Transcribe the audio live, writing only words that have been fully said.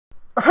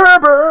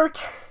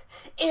Herbert,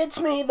 it's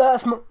me,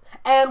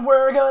 and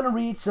we're gonna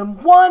read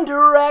some One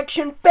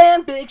Direction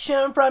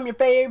fanfiction from your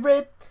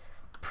favorite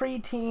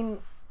preteen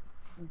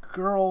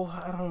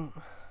girl.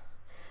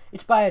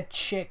 It's by a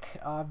chick,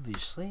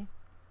 obviously.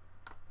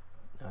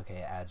 Okay,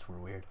 ads were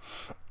weird.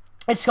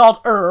 It's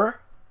called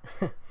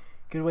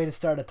Good way to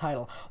start a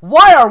title.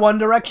 Why are One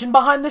Direction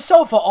behind the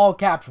sofa? All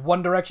caps.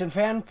 One Direction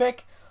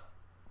fanfic.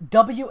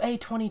 WA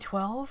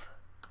 2012?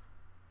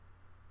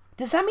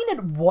 Does that mean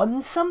it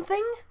won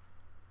something?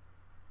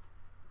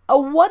 A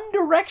One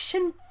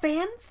Direction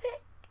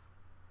fanfic?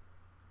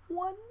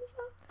 Won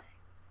something?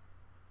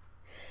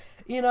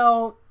 You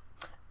know,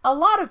 a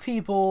lot of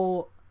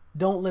people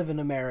don't live in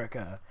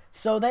America,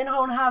 so they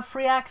don't have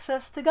free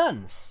access to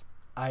guns.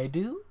 I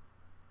do?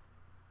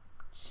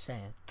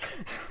 Sad.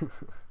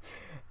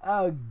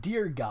 Oh,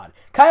 dear God.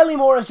 Kylie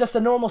Moore is just a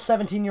normal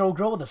 17-year-old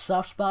girl with a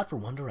soft spot for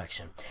One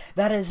Direction.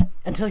 That is,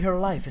 until her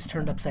life is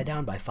turned upside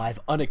down by 5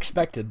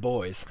 unexpected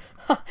boys.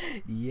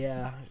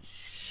 Yeah,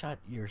 shut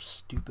your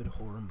stupid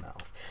whore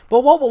mouth.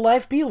 But what will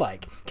life be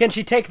like? Can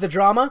she take the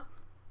drama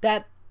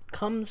that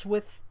comes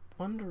with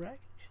One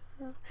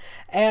Direction?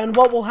 And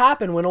what will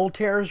happen when old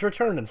terrors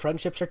return and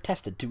friendships are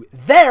tested to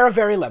their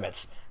very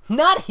limits?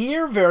 Not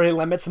here very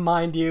limits,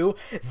 mind you.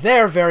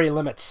 Their very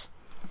limits.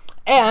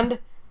 And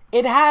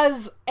it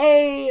has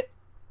a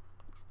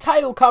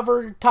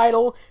cover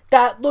title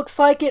that looks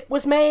like it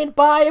was made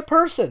by a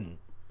person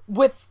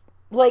with,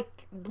 like,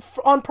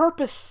 on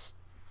purpose.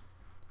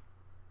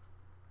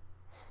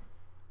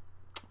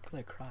 I'm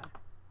gonna cry.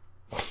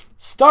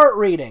 Start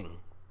reading.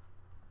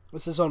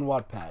 This is on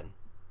Wattpad.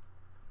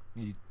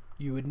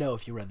 You would know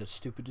if you read this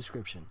stupid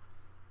description.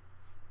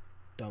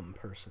 Dumb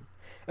person.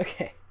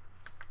 Okay.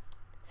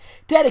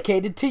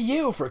 Dedicated to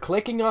you for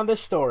clicking on this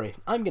story.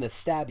 I'm gonna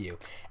stab you.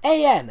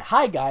 AN,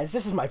 hi guys,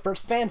 this is my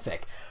first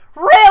fanfic.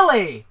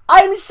 Really?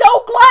 I'm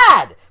so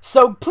glad!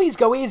 So please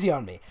go easy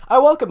on me. I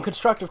welcome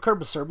constructive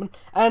criticism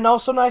and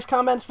also nice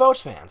comments,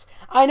 votes fans.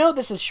 I know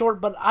this is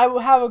short, but I will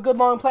have a good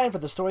long plan for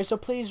the story, so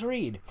please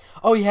read.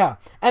 Oh yeah,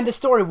 and the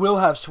story will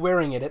have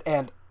swearing in it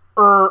and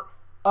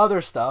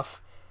other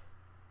stuff.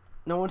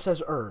 No one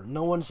says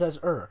no one says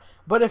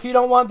But if you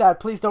don't want that,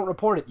 please don't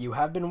report it. You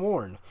have been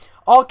warned.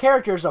 All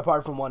characters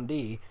apart from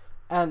 1D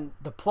and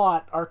the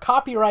plot are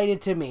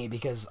copyrighted to me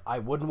because I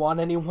wouldn't want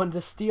anyone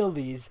to steal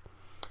these.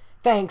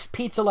 Thanks,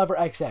 pizzaluver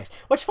XX.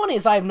 What's funny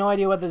is I have no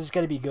idea whether this is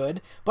going to be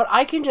good, but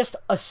I can just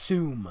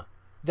assume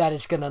that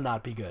it's going to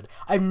not be good.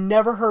 I've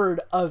never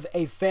heard of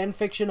a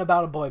fanfiction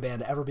about a boy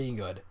band ever being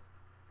good.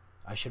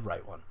 I should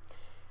write one.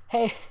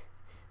 Hey,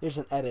 there's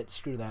an edit.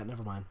 Screw that.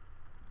 Never mind.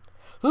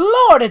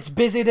 Lord, it's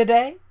busy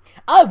today.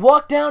 I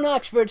walked down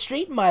Oxford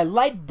Street, my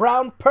light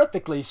brown,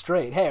 perfectly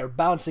straight hair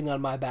bouncing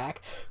on my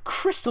back,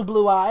 crystal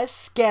blue eyes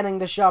scanning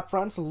the shop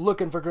fronts,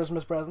 looking for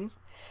Christmas presents.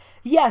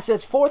 Yes,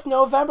 it's 4th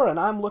November, and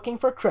I'm looking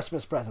for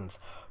Christmas presents.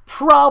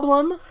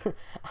 Problem?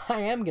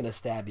 I am gonna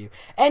stab you.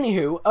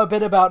 Anywho, a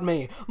bit about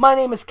me. My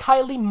name is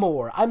Kylie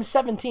Moore. I'm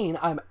 17.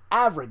 I'm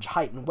average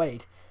height and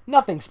weight.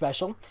 Nothing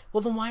special.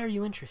 Well, then why are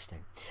you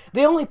interesting?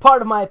 The only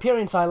part of my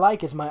appearance I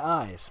like is my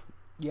eyes.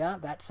 Yeah,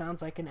 that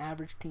sounds like an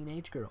average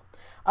teenage girl.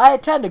 I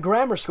attend a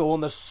grammar school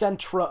in the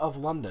centre of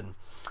London.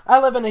 I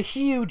live in a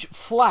huge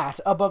flat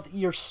above...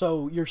 You're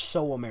so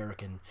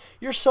American.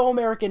 You're so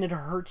American, it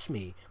hurts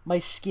me. My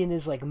skin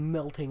is, like,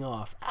 melting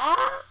off.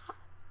 Ah!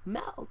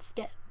 Melt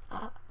skin.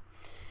 Ah.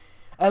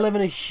 I live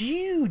in a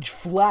huge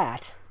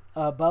flat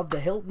above the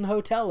Hilton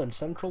Hotel in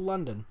central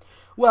London.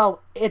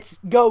 Well, it's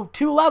go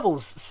 2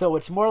 levels, so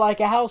it's more like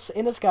a house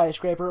in a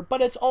skyscraper,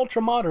 but it's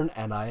ultra-modern,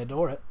 and I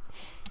adore it.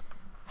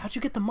 How'd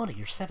you get the money?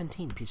 You're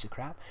 17, piece of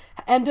crap.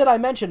 And did I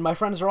mention my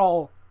friends are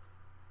all...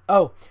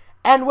 Oh,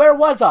 and where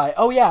was I?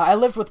 Oh yeah, I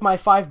lived with my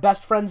 5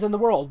 best friends in the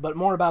world, but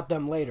more about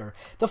them later.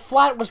 The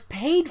flat was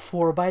paid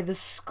for by the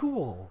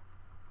school.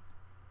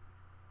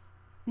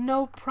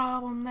 No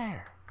problem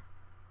there.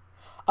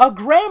 A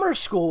grammar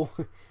school,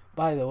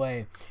 by the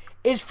way,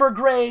 is for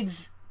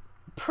grades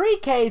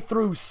pre-K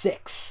through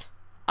 6.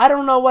 I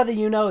don't know whether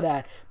you know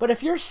that, but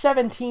if you're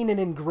 17 and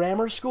in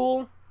grammar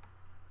school...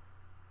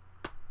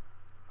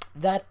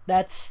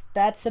 That's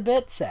a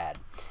bit sad.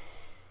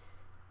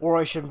 Or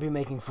I shouldn't be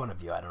making fun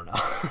of you, I don't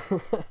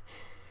know.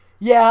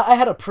 Yeah, I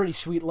had a pretty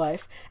sweet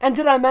life. And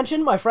did I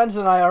mention my friends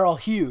and I are all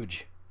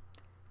huge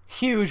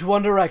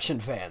One Direction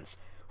fans.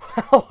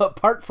 Well,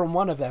 apart from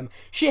one of them,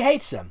 she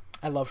hates them.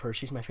 I love her,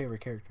 she's my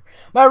favorite character.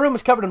 My room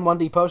is covered in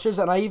 1D posters,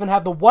 and I even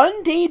have the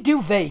 1D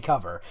duvet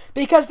cover,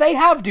 because they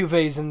have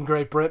duvets in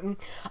Great Britain.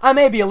 I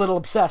may be a little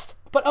obsessed,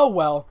 but oh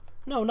well.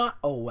 No, not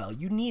oh well,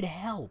 you need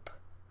help.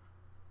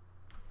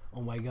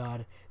 Oh my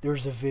god,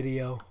 there's a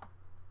video.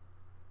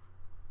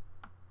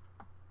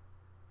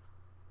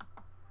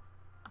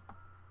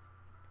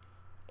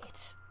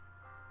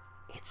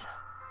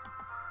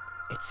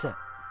 It's a...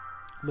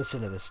 Listen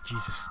to this,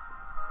 Jesus.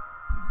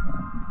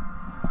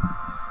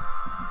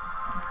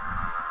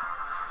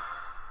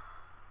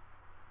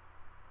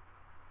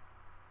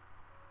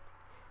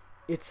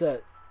 It's a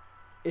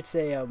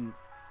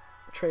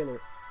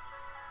trailer.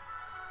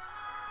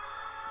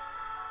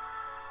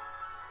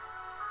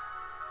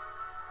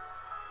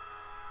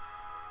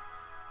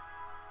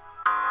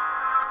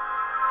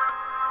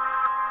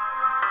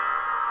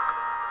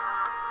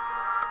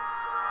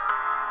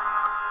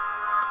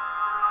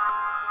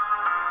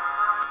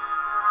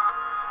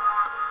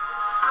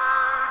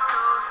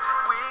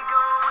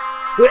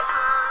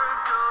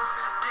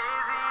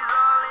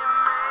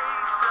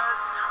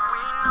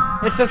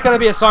 It's just gonna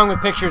be a song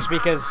with pictures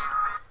because,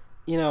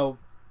 you know,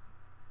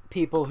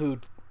 people who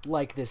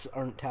like this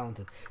aren't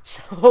talented.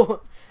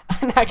 So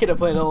I'm not gonna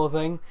play the whole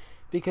thing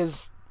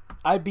because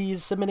I'd be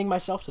submitting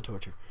myself to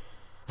torture.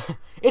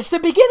 It's the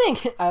beginning.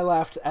 I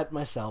laughed at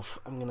myself.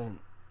 I'm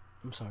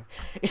sorry.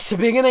 It's the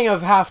beginning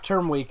of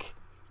half-term week.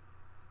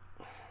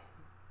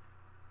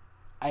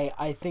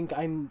 I think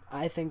I'm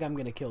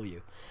gonna kill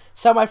you.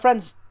 So my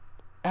friends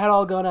had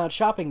all gone out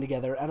shopping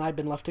together, and I'd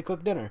been left to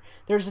cook dinner.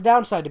 There's a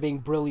downside to being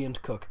a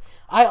brilliant cook.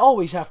 I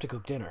always have to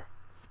cook dinner.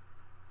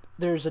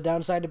 There's a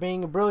downside to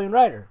being a brilliant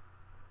writer.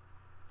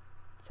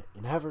 So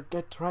you never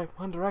get to write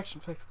One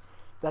Direction fix.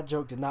 That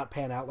joke did not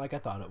pan out like I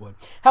thought it would.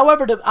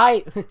 However,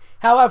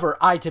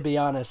 I, to be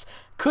honest,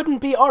 couldn't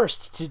be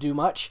arsed to do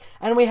much,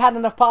 and we had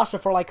enough pasta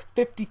for like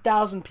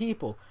 50,000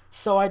 people,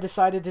 so I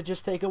decided to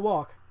just take a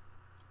walk.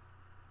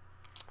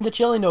 The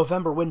chilly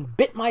November wind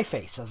bit my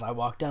face as I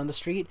walked down the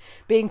street,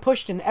 being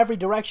pushed in every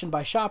direction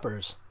by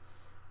shoppers.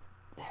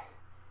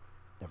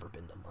 Never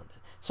been to London.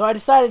 So I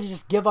decided to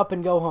just give up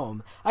and go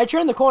home. I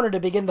turned the corner to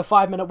begin the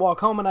 5-minute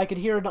walk home, and I could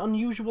hear an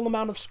unusual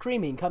amount of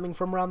screaming coming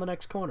from around the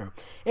next corner.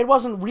 It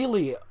wasn't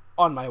really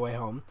on my way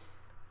home.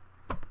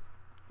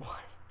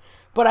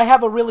 But I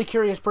have a really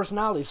curious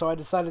personality, so I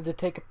decided to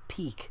take a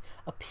peek.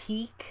 A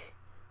peek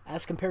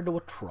as compared to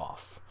a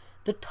trough.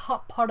 The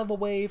top part of a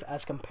wave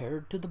as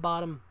compared to the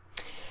bottom.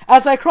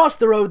 As I crossed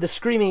the road, the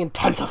screaming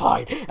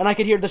intensified, and I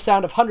could hear the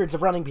sound of hundreds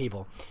of running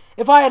people.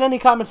 If I had any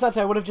common sense,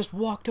 I would have just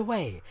walked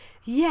away.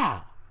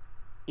 Yeah,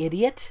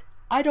 idiot.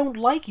 I don't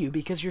like you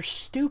because you're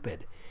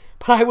stupid.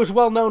 But I was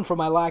well known for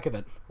my lack of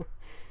it.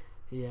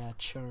 Yeah,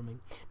 charming.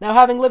 Now,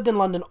 having lived in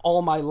London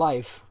all my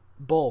life,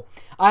 bull,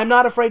 I'm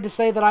not afraid to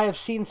say that I have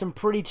seen some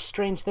pretty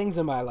strange things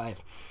in my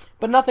life.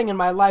 But nothing in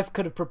my life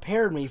could have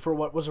prepared me for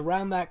what was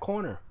around that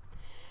corner.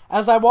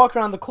 As I walked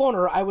around the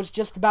corner, I was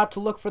just about to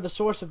look for the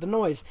source of the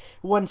noise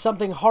when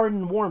something hard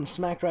and warm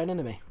smacked right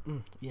into me.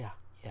 Yeah,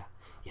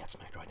 it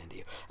smacked right into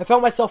you. I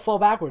felt myself fall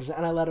backwards,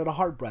 and I let out a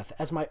hard breath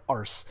as my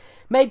arse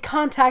made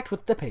contact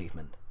with the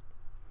pavement.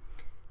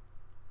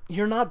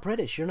 You're not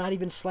British. You're not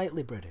even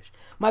slightly British.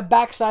 My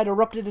backside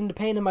erupted into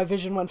pain, and my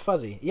vision went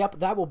fuzzy. Yep,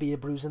 that will be a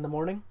bruise in the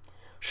morning.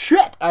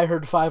 Shit! I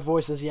heard 5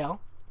 voices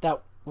yell.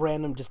 That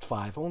random, just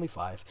 5. Only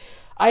 5.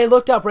 I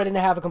looked up, ready to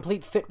have a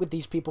complete fit with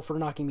these people for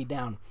knocking me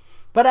down.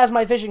 But as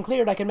my vision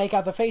cleared, I could make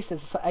out the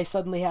faces. I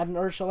suddenly had an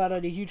urge to let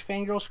out a huge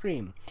fangirl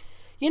scream.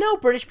 You know,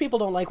 British people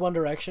don't like One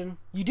Direction.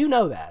 You do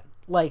know that.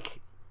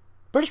 Like,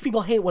 British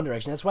people hate One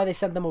Direction. That's why they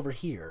sent them over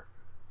here.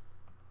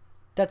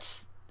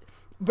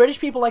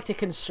 British people like to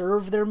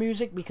conserve their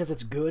music because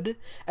it's good,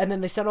 and then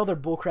they send all their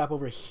bullcrap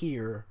over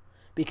here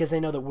because they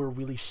know that we're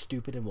really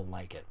stupid and will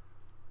like it.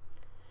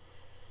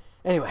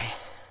 Anyway,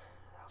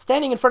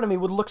 standing in front of me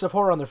with looks of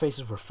horror on their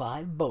faces were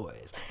 5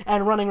 boys,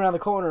 and running around the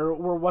corner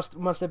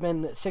must have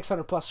been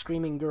 600+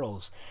 screaming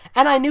girls.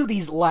 And I knew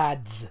these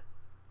lads.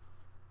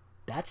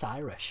 That's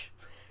Irish.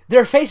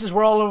 Their faces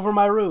were all over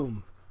my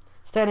room.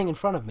 Standing in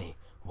front of me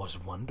was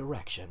One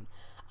Direction.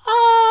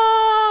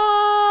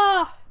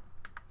 Ah!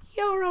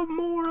 You're a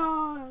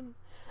moron.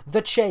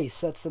 The Chase,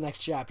 that's the next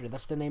chapter.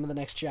 That's the name of the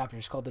next chapter.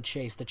 It's called The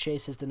Chase. The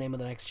Chase is the name of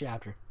the next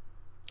chapter.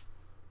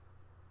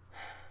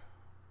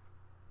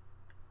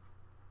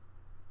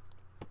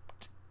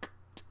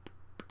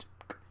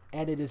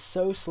 And it is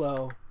so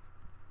slow.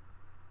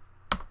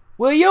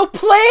 Will you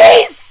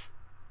please?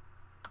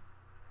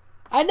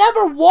 I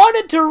never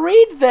wanted to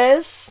read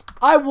this.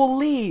 I will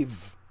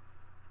leave.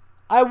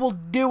 I will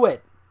do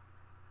it.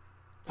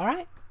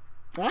 Alright?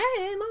 Alright,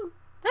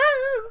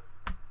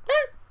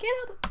 can't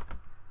help it.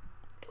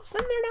 It was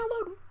sitting there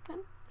downloading. And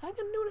I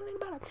couldn't do anything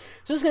about it.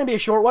 So this is going to be a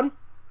short one.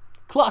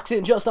 Clock's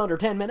in just under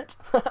 10 minutes.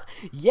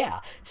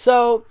 Yeah.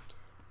 So,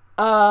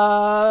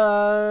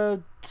 I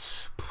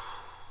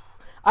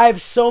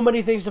have so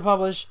many things to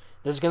publish.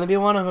 There's going to be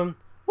one of them.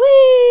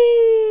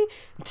 Whee!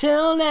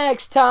 Until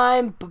next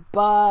time.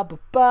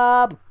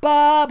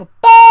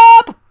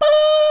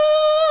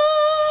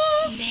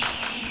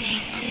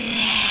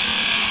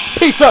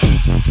 Peace out.